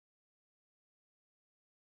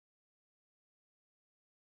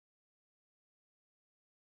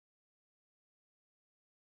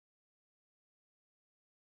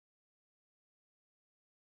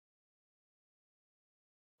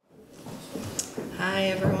Hi,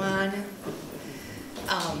 everyone.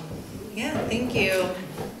 Yeah, thank you,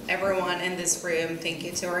 everyone in this room. Thank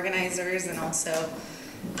you to organizers and also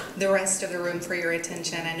the rest of the room for your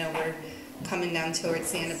attention. I know we're coming down towards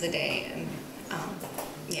the end of the day, and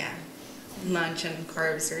yeah, lunch and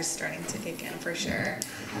carbs are starting to kick in for sure.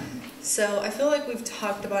 So I feel like we've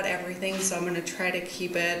talked about everything, so I'm going to try to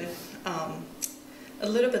keep it a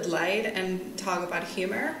little bit light and talk about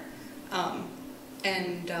humor.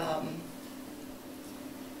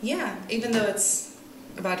 Yeah, even though it's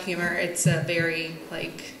about humor, it's a very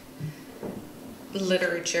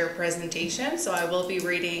literature presentation, so I will be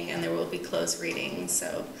reading and there will be close reading,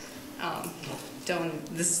 so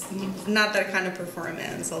this is not that kind of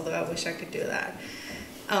performance, although I wish I could do that.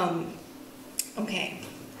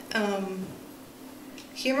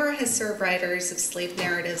 Humor has served writers of slave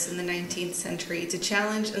narratives in the 19th century to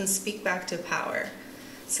challenge and speak back to power.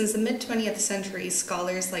 Since the mid-20th century,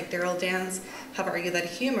 scholars like Darrell Dance have argued that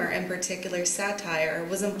humor, in particular satire,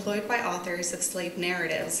 was employed by authors of slave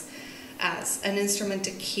narratives as an instrument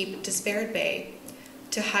to keep despair at bay,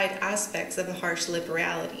 to hide aspects of a harsh-lived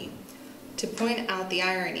reality, to point out the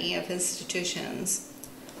irony of institutions,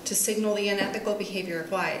 to signal the unethical behavior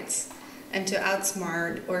of whites, and to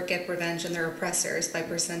outsmart or get revenge on their oppressors by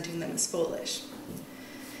presenting them as foolish.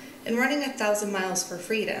 In Running 1,000 Miles for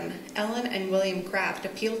Freedom, Ellen and William Craft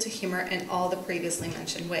appealed to humor in all the previously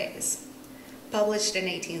mentioned ways. Published in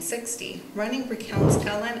 1860, Running recounts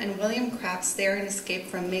Ellen and William Craft's daring escape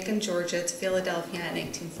from Macon, Georgia to Philadelphia in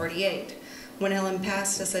 1848, when Ellen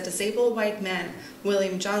passed as a disabled white man,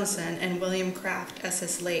 William Johnson, and William Craft as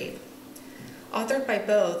his slave. Authored by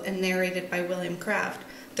both and narrated by William Craft,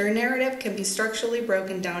 their narrative can be structurally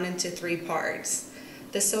broken down into three parts: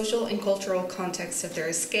 the social and cultural context of their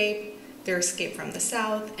escape from the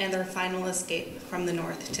South, and their final escape from the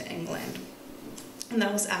North to England. And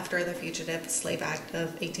that was after the Fugitive Slave Act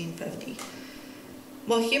of 1850.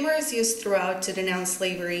 While humor is used throughout to denounce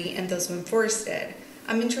slavery and those who enforced it,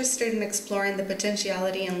 I'm interested in exploring the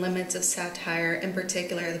potentiality and limits of satire, in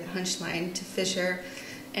particular the punchline, to fissure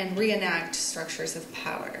and reenact structures of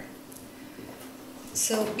power.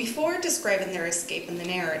 So before describing their escape in the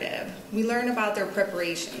narrative, we learn about their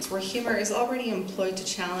preparations, where humor is already employed to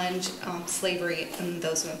challenge slavery and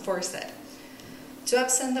those who enforce it. To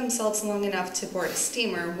absent themselves long enough to board a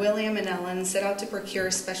steamer, William and Ellen set out to procure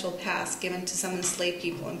a special pass given to some enslaved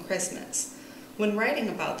people on Christmas. When writing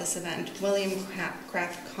about this event, William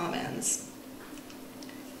Craft comments,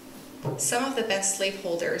 "Some of the best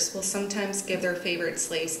slaveholders will sometimes give their favorite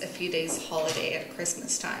slaves a few days' holiday at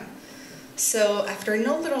Christmas time. So, after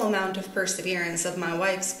no little amount of perseverance of my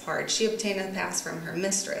wife's part, she obtained a pass from her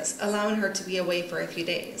mistress, allowing her to be away for a few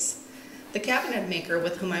days. The cabinet maker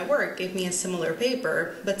with whom I work gave me a similar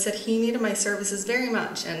paper, but said he needed my services very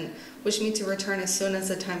much and wished me to return as soon as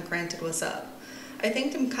the time granted was up. I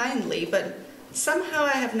thanked him kindly, but somehow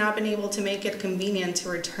I have not been able to make it convenient to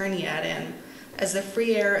return yet, and as the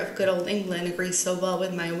free air of good old England agrees so well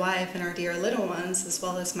with my wife and our dear little ones, as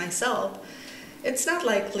well as myself, it's not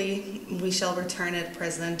likely we shall return at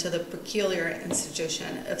present to the peculiar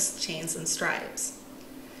institution of chains and stripes."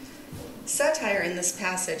 Satire in this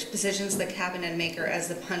passage positions the cabinet maker as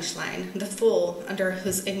the punchline, the fool under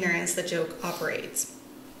whose ignorance the joke operates.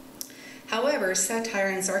 However, satire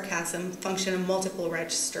and sarcasm function in multiple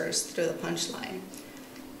registers through the punchline.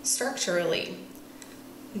 Structurally,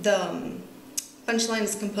 the punchline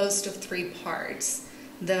is composed of three parts: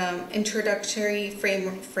 the introductory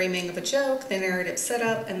framing of a joke, the narrative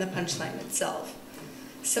setup, and the punchline itself.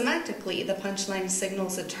 Semantically, the punchline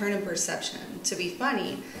signals a turn in perception. To be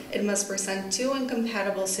funny, it must present two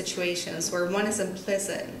incompatible situations where one is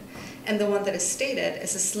implicit, and the one that is stated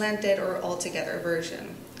is a slanted or altogether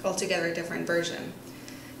different version.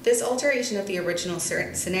 This alteration of the original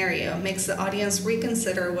scenario makes the audience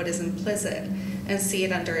reconsider what is implicit and see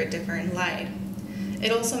it under a different light.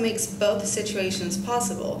 It also makes both situations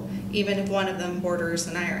possible, even if one of them borders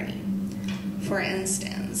on irony. For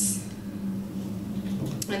instance,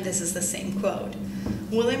 and this is the same quote,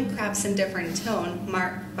 William Craft's indifferent tone,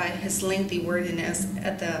 marked by his lengthy wordiness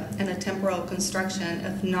and a temporal construction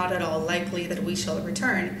of "not at all likely that we shall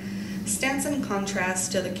return," stands in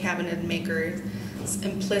contrast to the cabinet maker's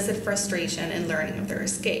implicit frustration in learning of their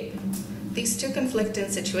escape. These two conflicting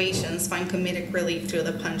situations find comedic relief through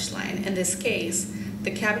the punchline. In this case,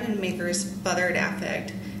 the cabinet maker's bothered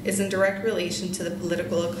affect is in direct relation to the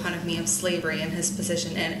political economy of slavery and his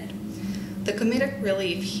position in it. The comedic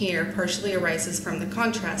relief here partially arises from the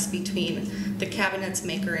contrast between the cabinet's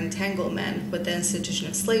maker entanglement with the institution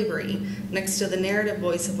of slavery, next to the narrative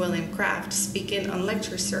voice of William Craft speaking on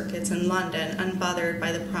lecture circuits in London, unbothered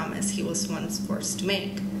by the promise he was once forced to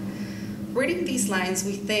make. Reading these lines,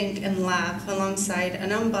 we think and laugh alongside an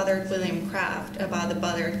unbothered William Craft about the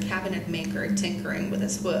bothered cabinet maker tinkering with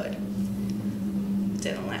his wood.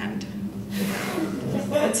 Didn't land.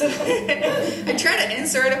 So, I try to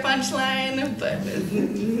insert a punchline, but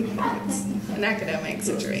it's an academic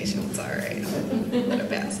situation. It's all right. Let it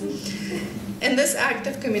pass. In this act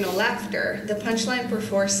of communal laughter, the punchline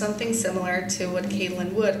performs something similar to what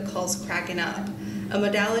Caitlin Wood calls cracking up, a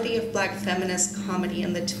modality of Black feminist comedy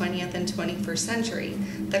in the 20th and 21st century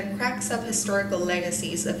that cracks up historical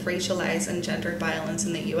legacies of racialized and gendered violence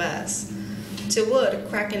in the U.S. To Wood,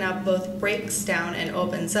 cracking up both breaks down and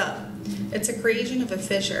opens up. It's a creation of a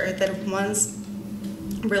fissure that once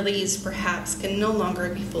released perhaps can no longer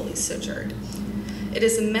be fully sutured. It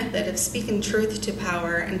is a method of speaking truth to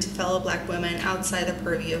power and to fellow Black women outside the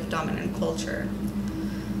purview of dominant culture.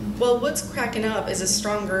 While Wood's cracking up is a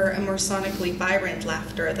stronger and more sonically vibrant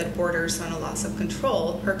laughter that borders on a loss of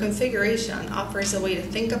control, her configuration offers a way to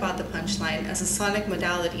think about the punchline as a sonic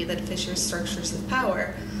modality that fissures structures of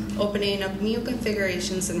power, opening up new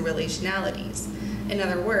configurations and relationalities. In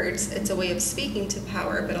other words, it's a way of speaking to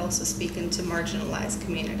power, but also speaking to marginalized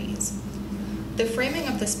communities. The framing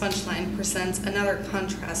of this punchline presents another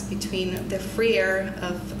contrast between the free air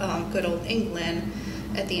of good old England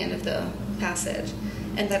at the end of the passage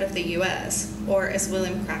and that of the U.S., or as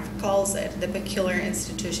William Craft calls it, the peculiar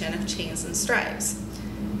institution of chains and stripes.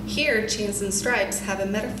 Here, chains and stripes have a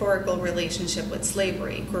metaphorical relationship with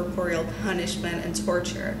slavery, corporeal punishment, and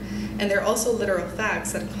torture, and they're also literal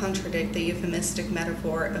facts that contradict the euphemistic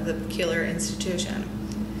metaphor of the peculiar institution.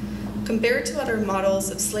 Compared to other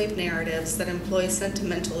models of slave narratives that employ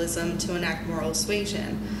sentimentalism to enact moral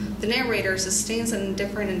suasion, the narrator sustains an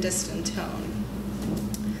indifferent and distant tone.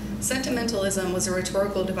 Sentimentalism was a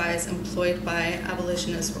rhetorical device employed by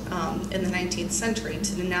abolitionists in the 19th century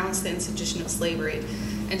to denounce the institution of slavery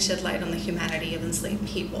and shed light on the humanity of enslaved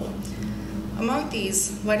people. Among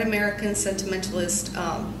these, white American sentimentalist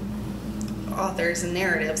authors and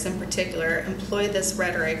narratives in particular employ this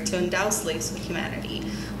rhetoric to endow slaves with humanity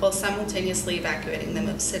while simultaneously evacuating them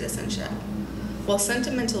of citizenship. While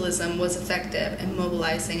sentimentalism was effective in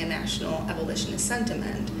mobilizing a national abolitionist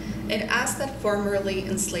sentiment, it asked that formerly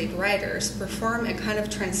enslaved writers perform a kind of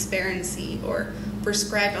transparency or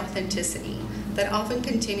prescribed authenticity that often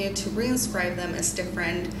continued to reinscribe them as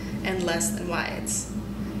different and less than whites.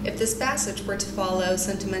 If this passage were to follow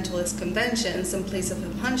sentimentalist conventions in place of a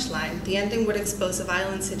punchline, the ending would expose a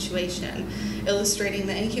violent situation, illustrating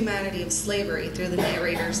the inhumanity of slavery through the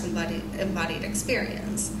narrator's embodied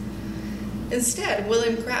experience. Instead,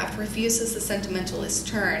 William Craft refuses the sentimentalist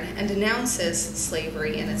turn and denounces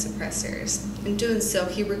slavery and its oppressors. In doing so,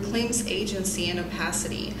 he reclaims agency and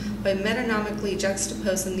opacity by metonomically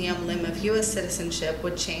juxtaposing the emblem of U.S. citizenship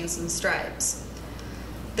with chains and stripes.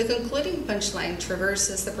 The concluding punchline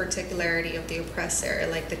traverses the particularity of the oppressor,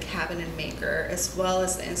 like the cabinet maker, as well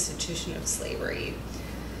as the institution of slavery.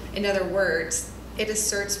 In other words, it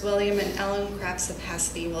asserts William and Ellen Craft's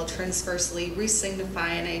opacity while transversely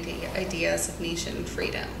re-signifying ideas of nation and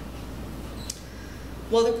freedom.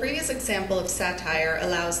 While the previous example of satire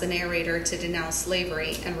allows the narrator to denounce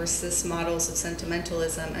slavery and resist models of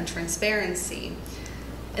sentimentalism and transparency,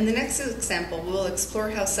 in the next example, we will explore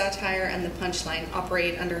how satire and the punchline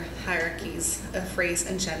operate under hierarchies of race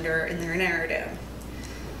and gender in their narrative.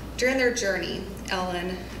 During their journey,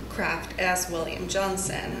 Ellen Craft as William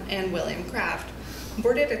Johnson and William Craft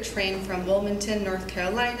boarded a train from Wilmington, North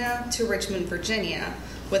Carolina to Richmond, Virginia,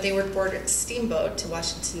 where they would board a steamboat to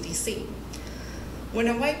Washington, D.C. When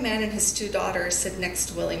a white man and his two daughters sit next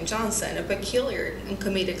to William Johnson, a peculiar and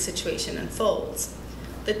comedic situation unfolds.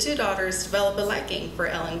 The two daughters develop a liking for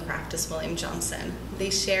Ellen Craft as William Johnson.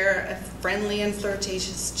 They share a friendly and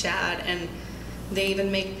flirtatious chat, and they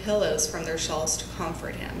even make pillows from their shawls to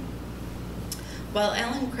comfort him. While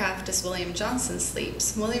Ellen Craft as William Johnson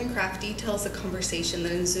sleeps, William Craft details the conversation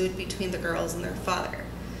that ensued between the girls and their father.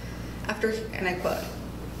 And I quote,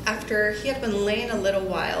 "After he had been laying a little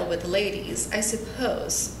while with the ladies, I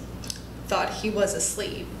suppose, thought he was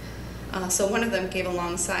asleep. So one of them gave a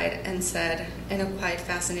long sigh and said, in a quite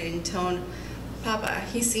fascinating tone, 'Papa,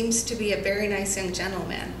 he seems to be a very nice young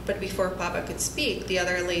gentleman.' But before Papa could speak, the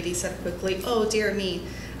other lady said quickly, 'Oh, dear me,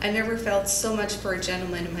 I never felt so much for a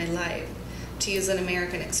gentleman in my life.' To use an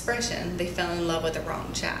American expression, they fell in love with the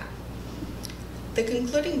wrong chap." The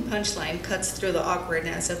concluding punchline cuts through the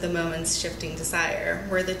awkwardness of the moment's shifting desire,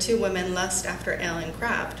 where the two women lust after Ellen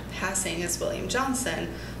Craft, passing as William Johnson,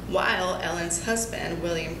 while Ellen's husband,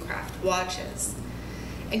 William Craft, watches.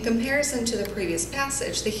 In comparison to the previous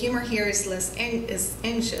passage, the humor here is less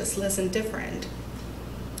anxious, less indifferent.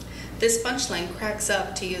 This punchline cracks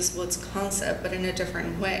up, to use Wood's concept, but in a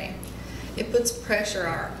different way. It puts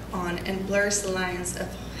pressure on and blurs the lines of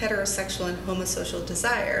heterosexual and homosocial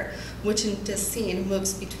desire, which in this scene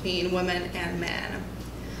moves between women and men.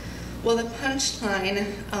 While the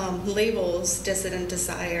punchline labels dissident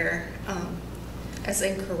desire as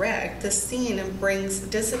incorrect, the scene brings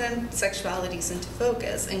dissident sexualities into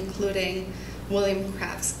focus, including William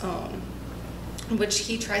Craft's own, which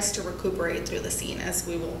he tries to recuperate through the scene, as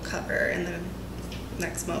we will cover in the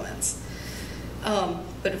next moments.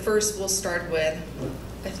 But first we'll start with,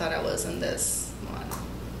 I thought I was in this one,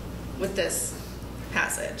 with this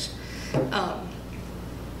passage.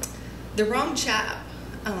 The wrong chap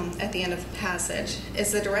at the end of the passage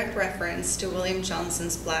is a direct reference to William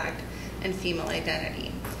Johnson's black and female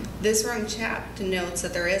identity. This wrong chap denotes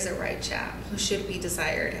that there is a right chap who should be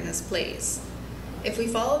desired in his place. If we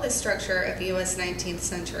follow the structure of U.S. 19th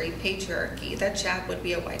century patriarchy, that chap would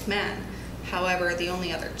be a white man. However, the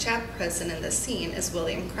only other chap present in this scene is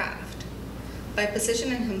William Craft. By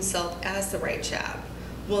positioning himself as the right chap,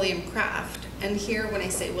 William Craft, and here when I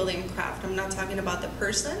say William Craft, I'm not talking about the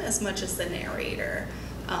person as much as the narrator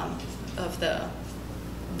of the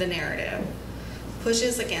narrative,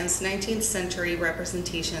 pushes against 19th century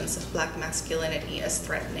representations of black masculinity as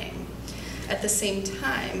threatening. At the same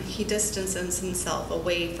time, he distances himself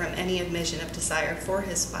away from any admission of desire for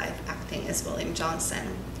his wife, acting as William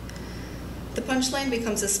Johnson. The punchline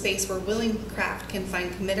becomes a space where William Craft can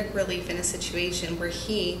find comedic relief in a situation where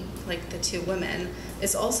he, like the two women,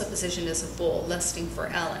 is also positioned as a fool, lusting for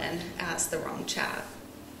Ellen as the wrong chap.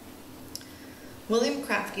 William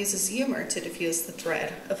Craft uses humor to diffuse the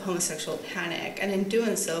threat of homosexual panic, and in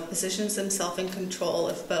doing so positions himself in control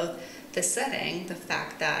of both the setting, the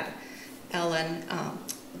fact that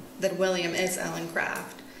that William is Ellen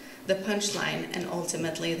Craft, the punchline, and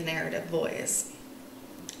ultimately the narrative voice.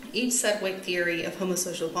 Each Sedgwick theory of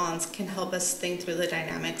homosocial bonds can help us think through the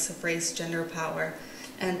dynamics of race, gender, power,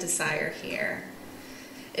 and desire here.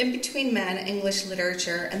 In Between Men, English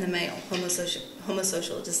Literature and the Male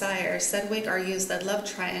Homosocial Desire, Sedgwick argues that love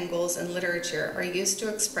triangles in literature are used to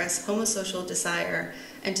express homosocial desire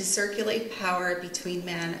and to circulate power between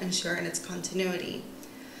men, ensuring its continuity.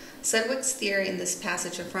 Sedgwick's theory in this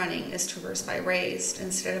passage of running is traversed by race.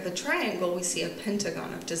 Instead of a triangle, we see a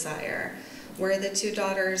pentagon of desire, where the two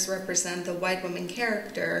daughters represent the white woman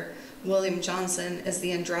character. William Johnson is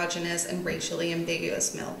the androgynous and racially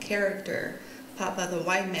ambiguous male character, Papa the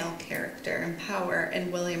white male character in power,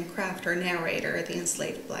 and William Craft, our narrator, the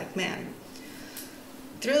enslaved black man.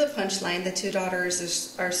 Through the punchline, the two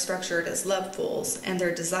daughters are structured as love fools, and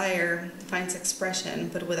their desire finds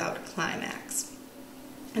expression but without a climax.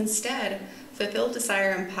 Instead, fulfilled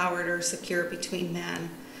desire empowered or secure between men.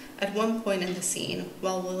 At one point in the scene,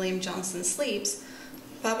 while William Johnson sleeps,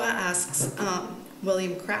 Papa asks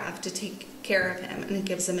William Craft to take care of him and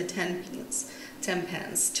gives him 10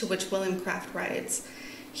 pence, to which William Craft writes,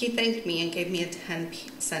 "He thanked me and gave me a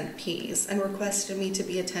 10-cent piece and requested me to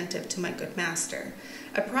be attentive to my good master.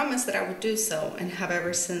 I promised that I would do so and have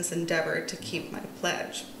ever since endeavored to keep my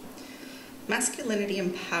pledge." Masculinity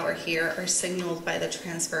and power here are signaled by the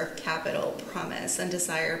transfer of capital, promise, and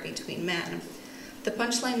desire between men. The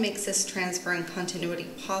punchline makes this transfer and continuity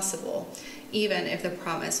possible, even if the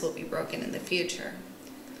promise will be broken in the future.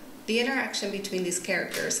 The interaction between these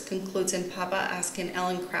characters concludes in Papa asking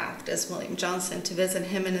Ellen Craft as William Johnson to visit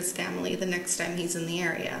him and his family the next time he's in the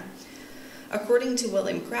area. According to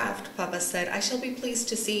William Craft, Papa said, "I shall be pleased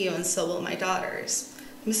to see you, and so will my daughters."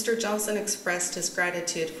 Mr. Johnson expressed his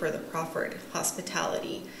gratitude for the proffered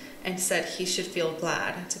hospitality and said he should feel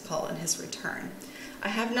glad to call on his return. I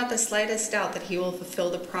have not the slightest doubt that he will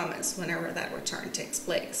fulfill the promise whenever that return takes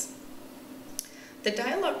place. The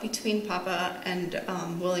dialogue between Papa and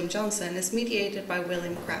William Johnson is mediated by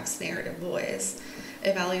William Craft's narrative voice,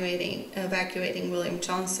 evacuating William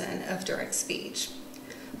Johnson of direct speech.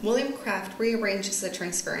 William Craft rearranges the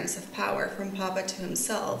transference of power from Papa to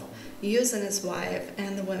himself, using his wife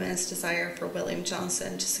and the women's desire for William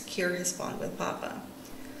Johnson to secure his bond with Papa.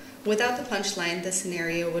 Without the punchline, this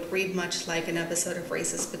scenario would read much like an episode of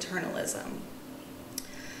racist paternalism.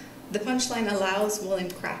 The punchline allows William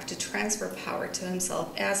Craft to transfer power to himself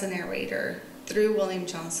as a narrator through William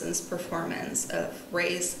Johnson's performance of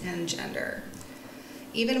race and gender.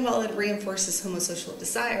 Even while it reinforces homosocial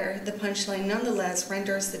desire, the punchline nonetheless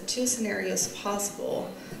renders the two scenarios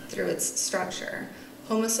possible through its structure: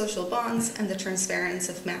 homosocial bonds and the transference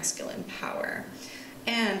of masculine power,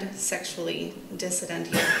 and sexually dissident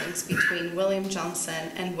unions between William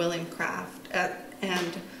Johnson and William Craft,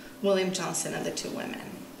 and William Johnson and the two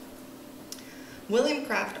women. William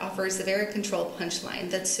Craft offers a very controlled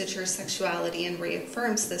punchline that sutures sexuality and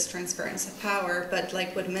reaffirms this transference of power, but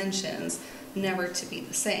like Wood mentions, never to be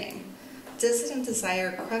the same. Dissident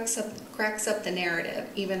desire cracks up the narrative,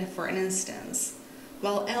 even if for an instance.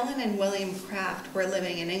 While Ellen and William Craft were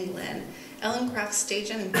living in England, Ellen Craft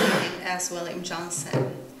staged an engraving as William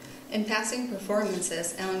Johnson. In passing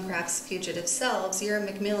performances, Ellen Craft's fugitive self, Zira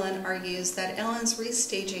Macmillan argues that Ellen's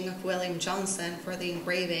restaging of William Johnson for the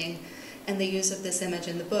engraving and the use of this image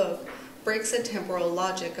in the book breaks the temporal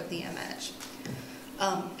logic of the image.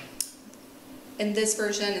 In this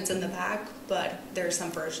version, it's in the back, but there are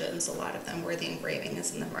some versions, a lot of them, where the engraving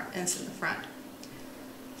is in the front.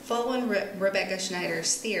 Following Rebecca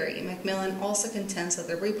Schneider's theory, Macmillan also contends that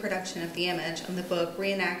the reproduction of the image on the book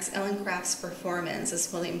reenacts Ellen Craft's performance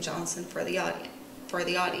as William Johnson for the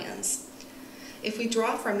audience. If we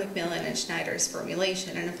draw from Macmillan and Schneider's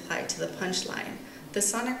formulation and apply it to the punchline, the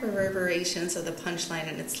sonic reverberations of the punchline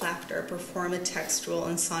and its laughter perform a textual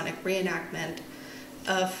and sonic reenactment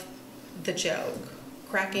of the joke,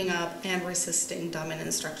 cracking up and resisting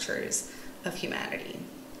dominant structures of humanity.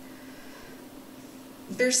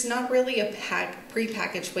 There's not really a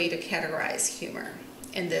prepackaged way to categorize humor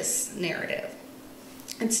in this narrative.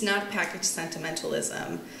 It's not packaged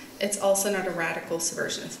sentimentalism. It's also not a radical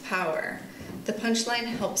subversion of power. The punchline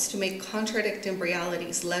helps to make contradicting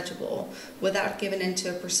realities legible without giving into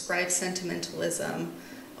a prescribed sentimentalism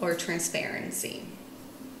or transparency.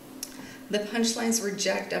 The punchlines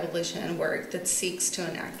reject abolition work that seeks to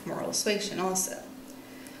enact moral suasion also.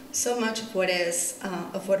 So much of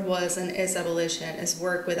what was and is abolition is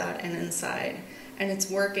work without an inside, and it's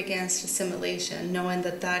work against assimilation, knowing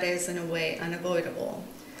that that is in a way unavoidable.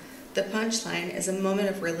 The punchline is a moment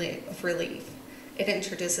of relief. It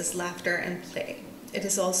introduces laughter and play. It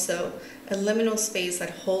is also a liminal space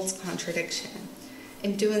that holds contradiction.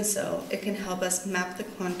 In doing so, it can help us map the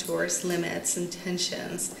contours, limits, and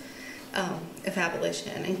tensions of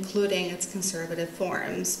abolition, including its conservative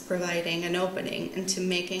forms, providing an opening into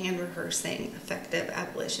making and rehearsing effective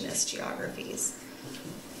abolitionist geographies.